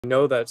We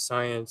know that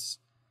science,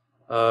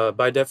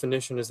 by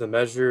definition, is the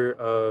measure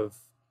of,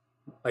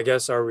 I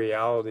guess, our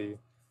reality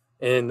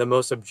in the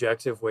most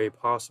objective way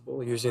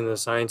possible, using the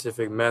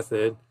scientific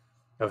method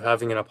of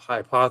having a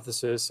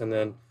hypothesis and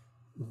then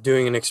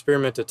doing an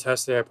experiment to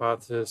test the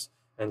hypothesis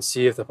and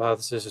see if the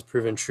hypothesis is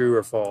proven true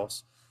or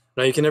false.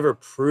 Now, you can never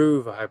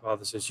prove a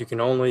hypothesis. You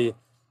can only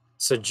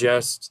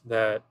suggest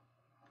that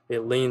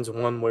it leans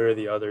one way or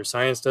the other.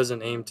 Science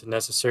doesn't aim to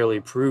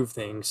necessarily prove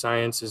things.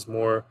 Science is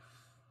more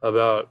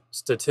about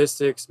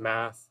statistics,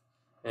 math,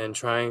 and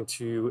trying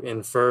to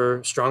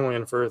strongly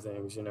infer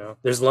things, you know.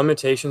 There's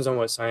limitations on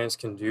what science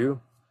can do.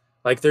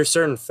 Like there's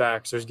certain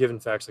facts, there's given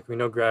facts, like we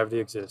know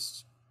gravity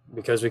exists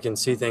because we can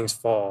see things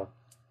fall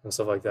and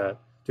stuff like that.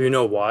 Do you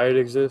know why it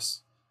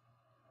exists?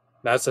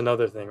 That's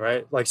another thing,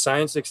 right? Like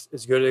science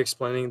is good at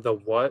explaining the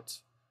what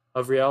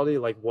of reality,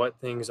 like what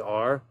things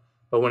are,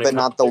 but when it but comes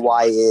not the to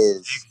why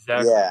is.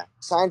 exactly, Yeah.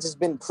 Science has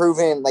been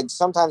proven, like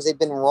sometimes they've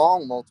been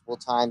wrong multiple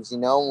times,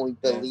 when we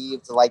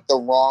believed like the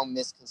wrong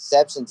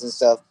misconceptions and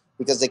stuff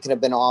because they could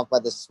have been off by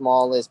the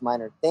smallest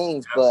minor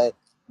things, but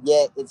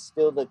yet it's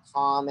still the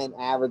common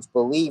average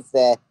belief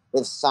that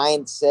if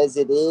science says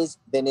it is,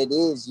 then it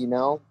is.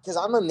 Because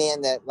I'm a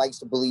man that likes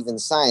to believe in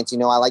science.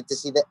 I like to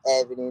see the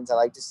evidence. I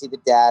like to see the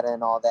data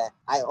and all that.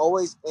 I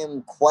always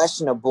am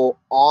questionable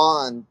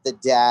on the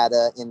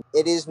data. And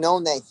it is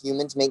known that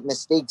humans make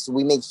mistakes.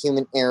 We make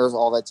human errors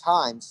all the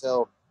time.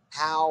 So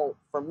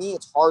for me,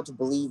 it's hard to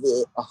believe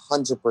it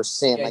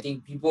 100%. Yeah, I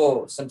think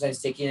people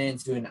sometimes take it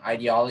into an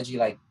ideology,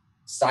 like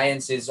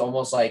science is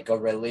almost like a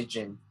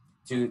religion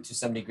to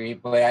some degree.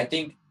 But I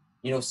think,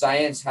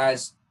 science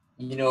has,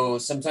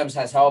 sometimes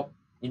has helped,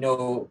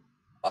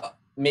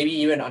 maybe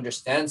even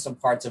understand some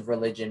parts of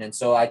religion. And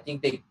so I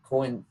think they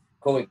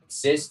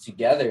coexist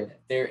together.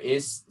 There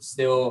is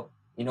still,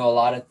 a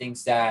lot of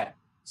things that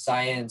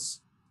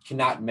science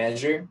cannot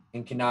measure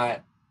and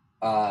cannot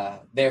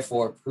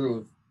therefore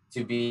prove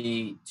to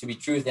be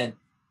truth.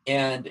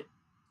 And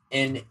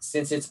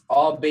since it's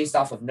all based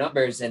off of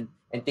numbers and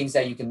things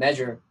that you can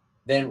measure,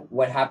 then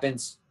what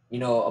happens,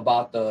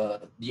 about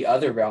the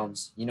other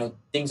realms,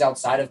 things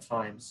outside of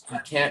times, you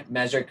can't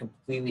measure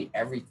completely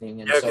everything.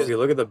 And yeah, because so you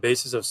look at the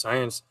basis of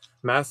science,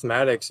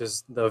 mathematics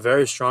is the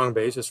very strong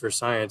basis for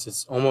science.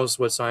 It's almost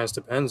what science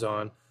depends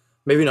on.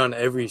 Maybe not in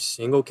every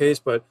single case,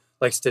 but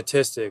like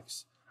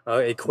statistics,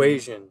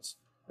 equations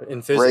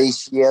in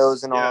physics,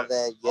 ratios and all yeah, of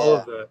that. all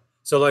of Yeah. that.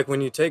 So like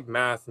when you take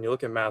math and you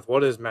look at math,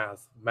 what is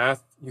math?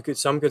 Math,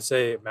 some could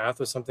say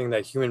math was something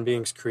that human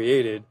beings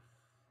created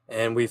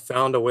and we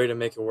found a way to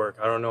make it work.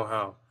 I don't know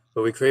how,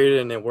 but we created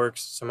it and it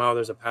works. Somehow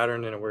there's a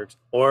pattern and it works.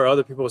 Or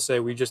other people say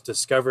we just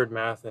discovered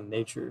math in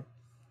nature,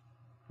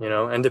 you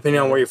know. And depending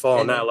on yeah, where you fall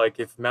on and that, like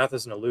if math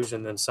is an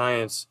illusion, then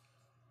science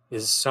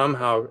is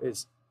somehow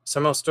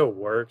still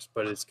works,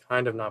 but it's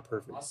kind of not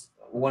perfect.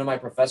 one of my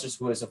professors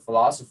who is a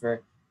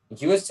philosopher,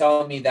 he was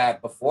telling me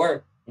that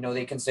before,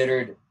 they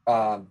considered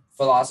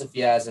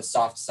philosophy as a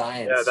soft Yeah,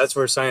 science. that's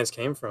where science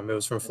came from. It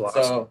was from And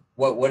philosophy. so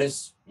what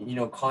is,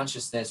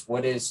 consciousness?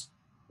 What is,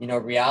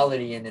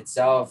 reality in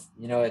itself?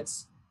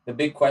 It's the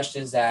big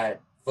questions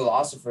that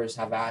philosophers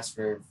have asked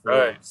Right. for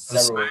And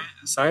several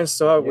science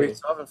we years.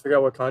 still haven't figured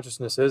out what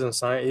consciousness is, and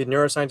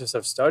neuroscientists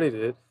have studied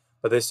it,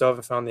 but they still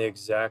haven't found the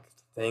exact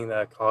thing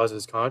that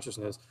causes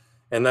consciousness.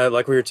 And that,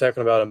 like we were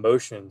talking about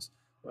emotions,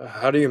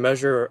 how do you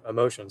measure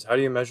emotions? How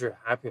do you measure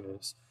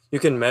happiness? You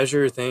can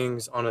measure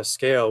things on a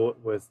scale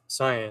with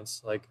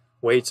science, like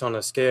weights on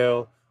a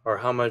scale or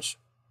how much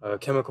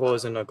chemical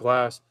is in a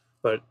glass,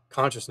 but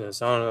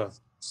consciousness, I don't know.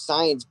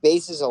 Science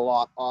bases a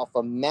lot off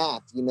of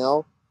math.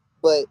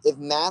 But if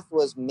math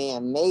was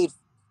man-made,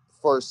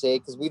 for say,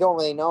 because we don't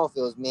really know if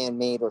it was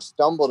man-made or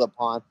stumbled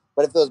upon,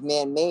 but if it was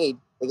man-made,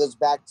 it goes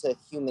back to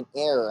human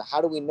error.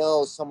 How do we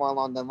know somewhere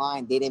along the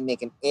line they didn't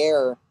make an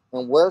error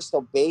and we're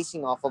still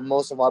basing off of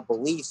most of our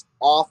beliefs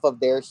off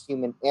of their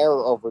human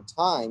error over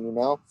time?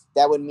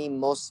 That would mean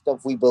most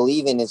stuff we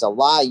believe in is a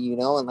lie.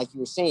 And like you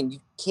were saying, you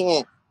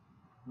can't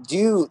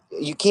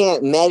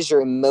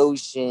measure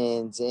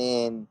emotions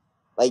and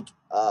like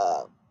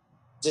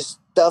just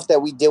stuff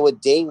that we deal with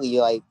daily.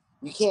 Like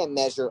you can't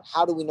measure,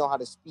 how do we know how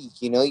to speak?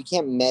 You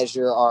can't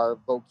measure our Yeah.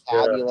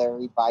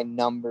 vocabulary by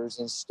numbers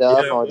and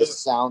stuff Yeah. or the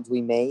sounds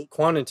we make.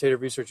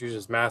 Quantitative research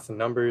uses math and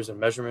numbers and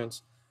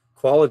measurements.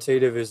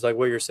 Qualitative is like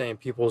what you're saying,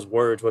 people's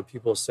words, what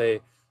people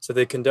say. So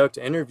they conduct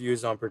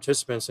interviews on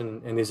participants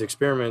in these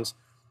experiments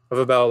of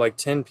about like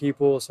 10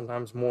 people,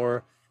 sometimes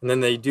more. And then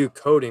they do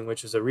coding,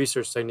 which is a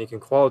research technique in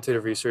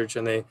qualitative research.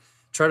 And they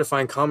try to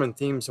find common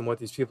themes in what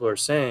these people are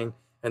saying.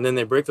 And then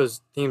they break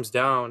those themes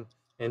down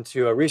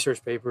into a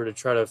research paper to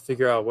try to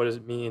figure out what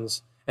it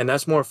means. And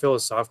that's more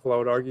philosophical, I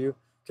would argue,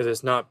 because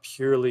it's not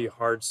purely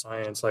hard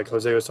science like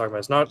Jose was talking about.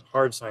 It's not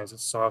hard science,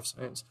 it's soft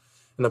science.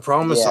 And the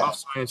problem with Yeah.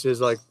 soft science is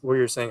like where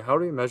you're saying, how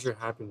do you measure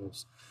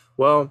happiness?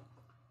 Well,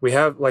 we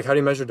have like, how do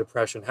you measure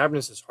depression?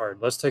 Happiness is hard.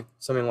 Let's take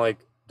something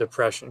like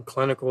depression,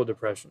 clinical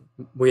depression.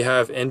 We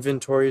have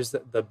inventories,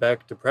 the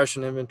Beck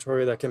depression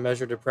inventory that can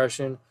measure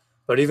depression.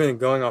 But even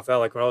going off that,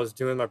 like what I was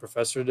doing with my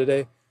professor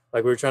today,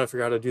 like we were trying to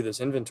figure out how to do this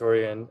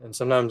inventory, and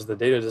sometimes the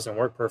data doesn't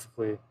work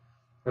perfectly.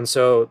 And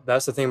so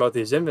that's the thing about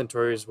these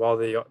inventories. While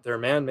they're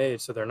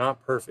man-made, so they're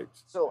not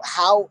perfect. So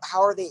how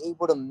are they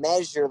able to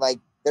measure, like,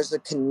 there's a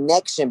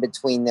connection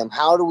between them?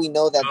 How do we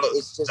know that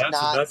it's just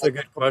not? That's like, a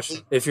good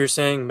question. If you're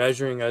saying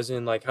measuring as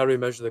in like how do we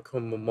measure the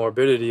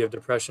comorbidity of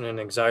depression and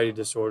anxiety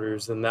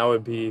disorders, then that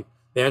would be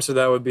the answer.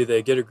 That would be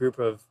they get a group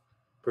of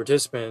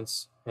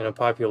participants in a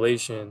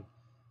population,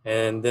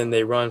 and then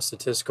they run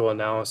statistical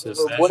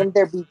analysis. But wouldn't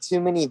there be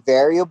too many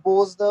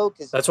variables though?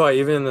 Because that's why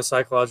even in the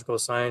psychological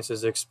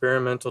sciences,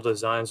 experimental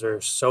designs are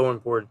so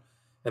important,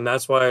 and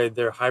that's why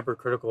they're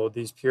hypercritical.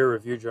 These peer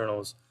review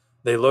journals,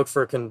 they look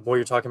for what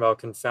you're talking about,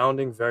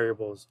 confounding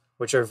variables,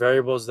 which are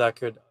variables that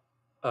could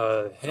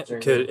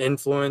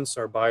influence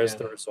or bias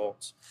the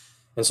results.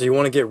 And so you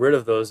want to get rid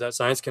of those. That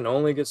science can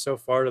only get so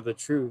far to the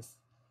truth,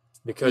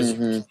 because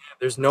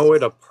there's no way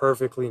to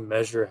perfectly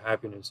measure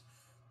happiness.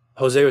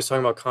 Jose was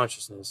talking about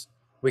consciousness.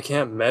 We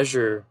can't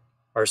measure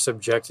our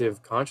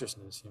subjective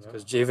consciousness,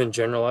 because even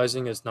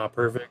generalizing is not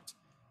perfect.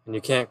 And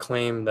you can't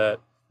claim that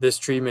this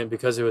treatment,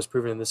 because it was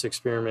proven in this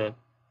experiment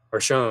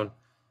or shown,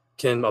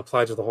 can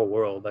apply to the whole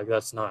world. Like,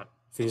 that's not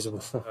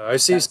feasible. I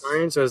see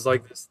science as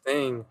like this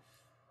thing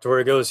to where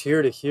it goes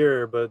here to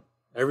here, but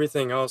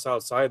everything else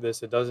outside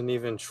this, it doesn't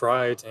even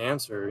try to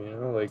answer,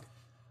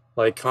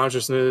 like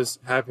consciousness,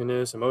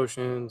 happiness,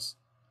 emotions,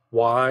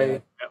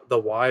 why, the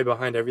why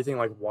behind everything.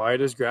 Like, why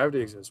does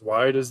gravity exist?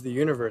 Why does the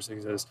universe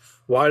exist?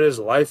 Why does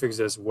life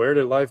exist? Where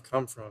did life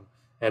come from?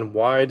 And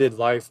why did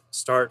life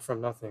start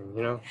from nothing,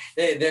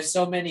 There's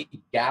so many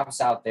gaps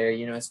out there,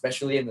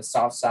 especially in the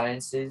soft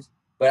sciences.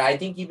 But I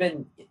think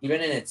even in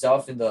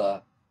itself, in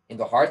the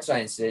hard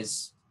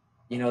sciences,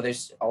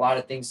 there's a lot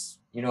of things,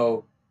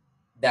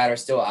 that are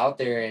still out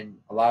there, and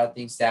a lot of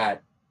things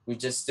that we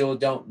just still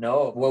don't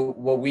know.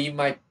 What we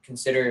might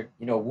consider,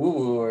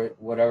 woo-woo or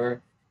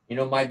whatever,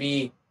 might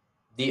be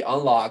the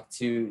unlock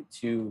to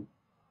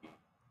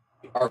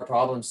our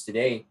problems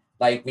today.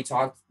 Like we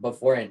talked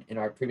before in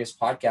our previous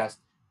podcast,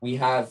 we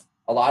have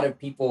a lot of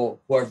people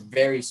who are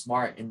very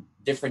smart in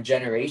different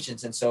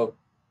generations, and so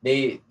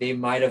they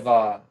might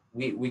have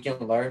we can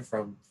learn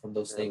from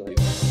those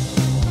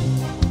things.